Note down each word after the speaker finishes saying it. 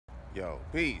Yo,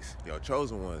 peace. Yo,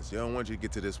 chosen ones, they don't want you to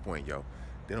get to this point, yo.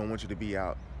 They don't want you to be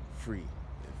out free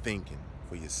and thinking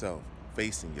for yourself,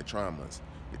 facing your traumas,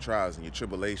 your trials, and your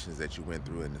tribulations that you went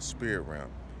through in the spirit realm,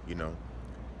 you know.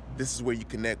 This is where you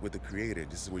connect with the Creator.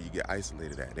 This is where you get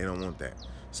isolated at. They don't want that.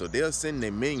 So they'll send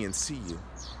their minions to you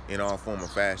in all form of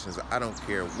fashions. I don't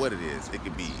care what it is. It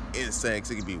could be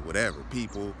insects. It could be whatever.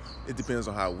 People. It depends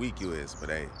on how weak you is. But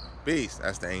hey, peace.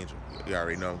 That's the angel. You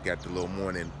already know. Got the little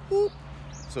morning whoop.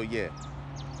 So yeah,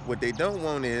 what they don't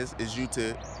want is you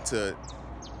to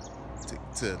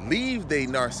leave their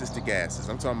narcissistic asses.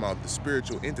 I'm talking about the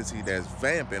spiritual entity that's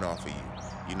vamping off of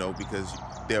you, you know, because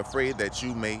they're afraid that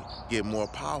you may get more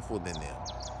powerful than them,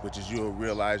 which is you'll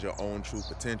realize your own true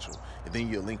potential. And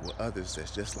then you'll link with others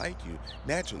that's just like you,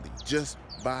 naturally, just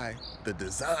by the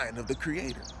design of the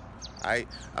Creator. I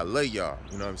love y'all,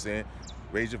 you know what I'm saying?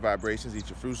 Raise your vibrations, eat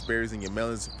your fruits, berries, and your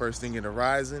melons first thing in the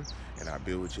rising, and I'll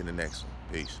be with you in the next one.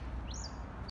 Peace.